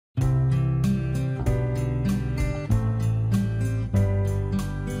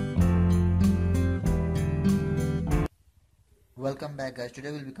Welcome back, guys.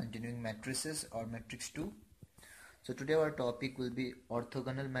 Today we'll be continuing matrices or matrix 2. So today our topic will be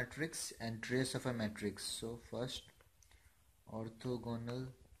orthogonal matrix and trace of a matrix. So first, orthogonal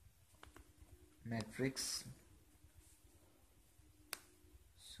matrix.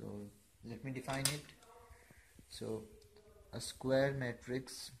 So let me define it. So a square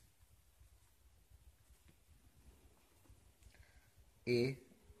matrix A,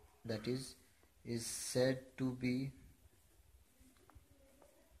 that is said to be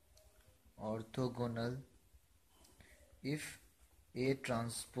orthogonal if A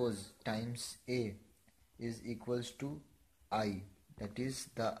transpose times A is equals to I, that is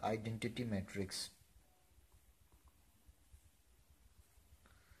the identity matrix.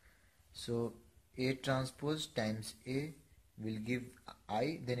 So A transpose times A will give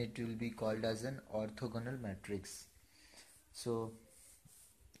I, then it will be called as an orthogonal matrix. So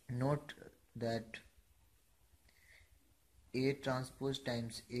note that A transpose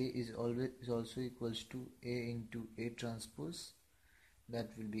times A is also equals to A into A transpose,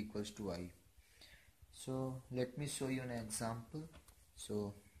 that will be equals to I. So let me show you an example.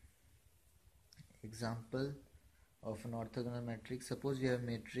 So example of an orthogonal matrix. Suppose we have a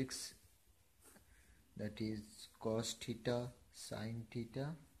matrix that is cos theta, sin theta,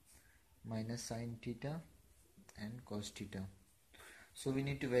 minus sin theta and cos theta. So we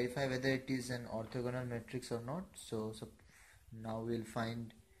need to verify whether it is an orthogonal matrix or not. So now we'll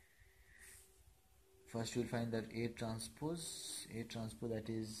find, first we'll find that A transpose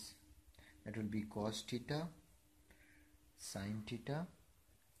that will be cos theta, sin theta,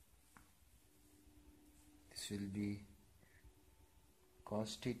 this will be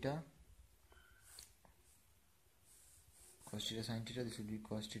cos theta, sin theta, this will be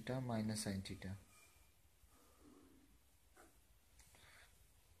cos theta minus sin theta.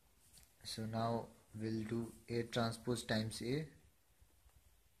 So now we'll do A transpose times A,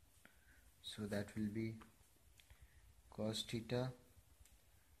 so that will be cos theta,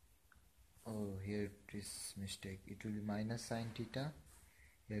 oh here it is mistake, it will be minus sin theta,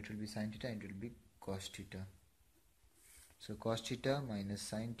 here it will be sin theta and it will be cos theta. So cos theta minus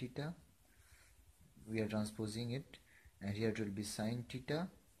sin theta, we are transposing it, and here it will be sin theta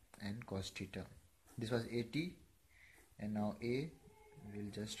and cos theta. This was AT, and now A,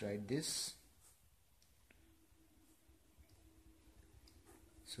 we'll just write this.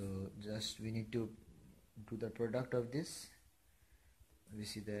 So just we need to do the product of this. We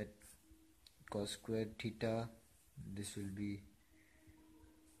see that cos squared theta, this will be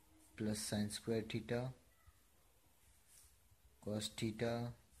plus sin squared theta, cos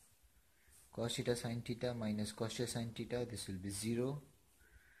theta sin theta minus cos theta sin theta, this will be 0,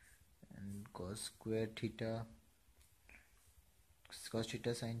 and cos squared theta, cos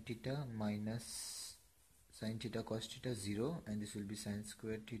theta sin theta minus sin theta cos theta 0, and this will be sin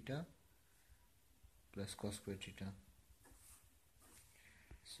squared theta plus cos squared theta.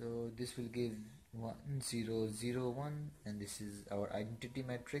 So this will give 1 0 0 1, and this is our identity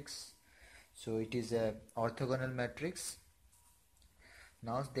matrix. So it is a orthogonal matrix.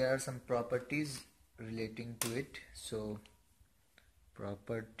 Now there are some properties relating to it. So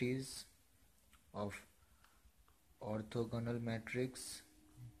properties of orthogonal matrix.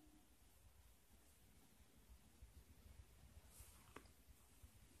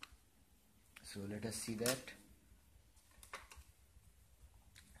 So let us see that.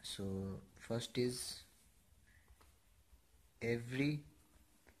 So first is, every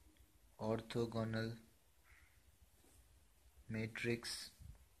orthogonal matrix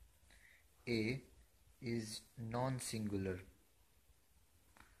A is non-singular,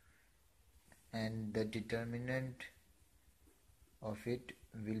 and the determinant of it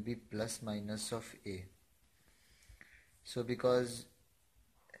will be plus minus of A. So because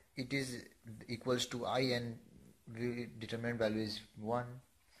it is equals to I and determinant value is 1,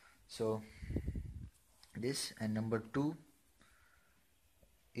 so this. And number 2,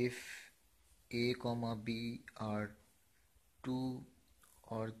 if A comma B are two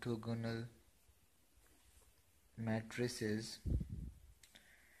orthogonal matrices,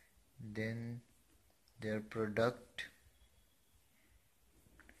 then their product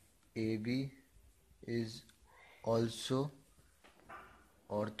AB is also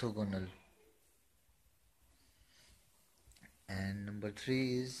orthogonal. And number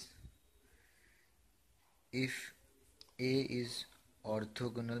 3 is, if A is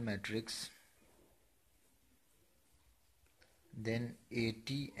orthogonal matrix, then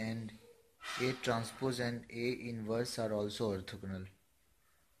AT and A transpose and A inverse are also orthogonal.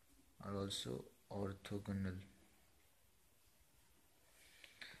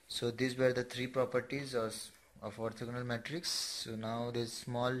 So these were the three properties of of orthogonal matrix. So now there's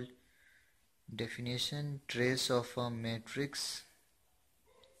small definition, trace of a matrix.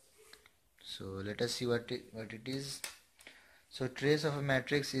 So let us see what it is. So trace of a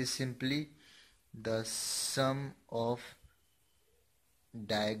matrix is simply the sum of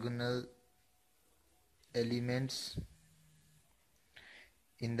diagonal elements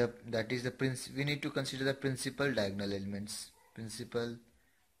in the, that is the we need to consider the principal diagonal elements, principal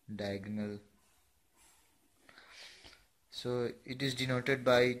diagonal. So it is denoted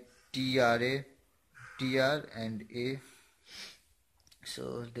by TR and A.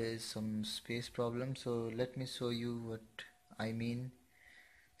 So there is some space problem, so let me show you what I mean.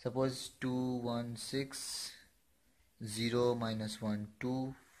 Suppose 2 1 6 0 minus 1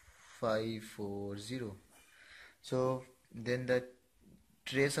 2 5 4 0. So then the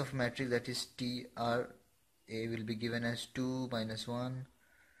trace of matrix, that is TRA, will be given as 2 minus 1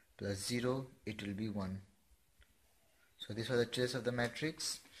 plus 0, it will be 1. So this was the trace of the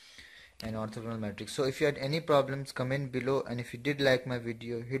matrix and orthogonal matrix. So if you had any problems, comment below, and if you did like my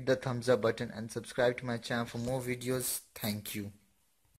video, hit the thumbs up button and subscribe to my channel for more videos. Thank you.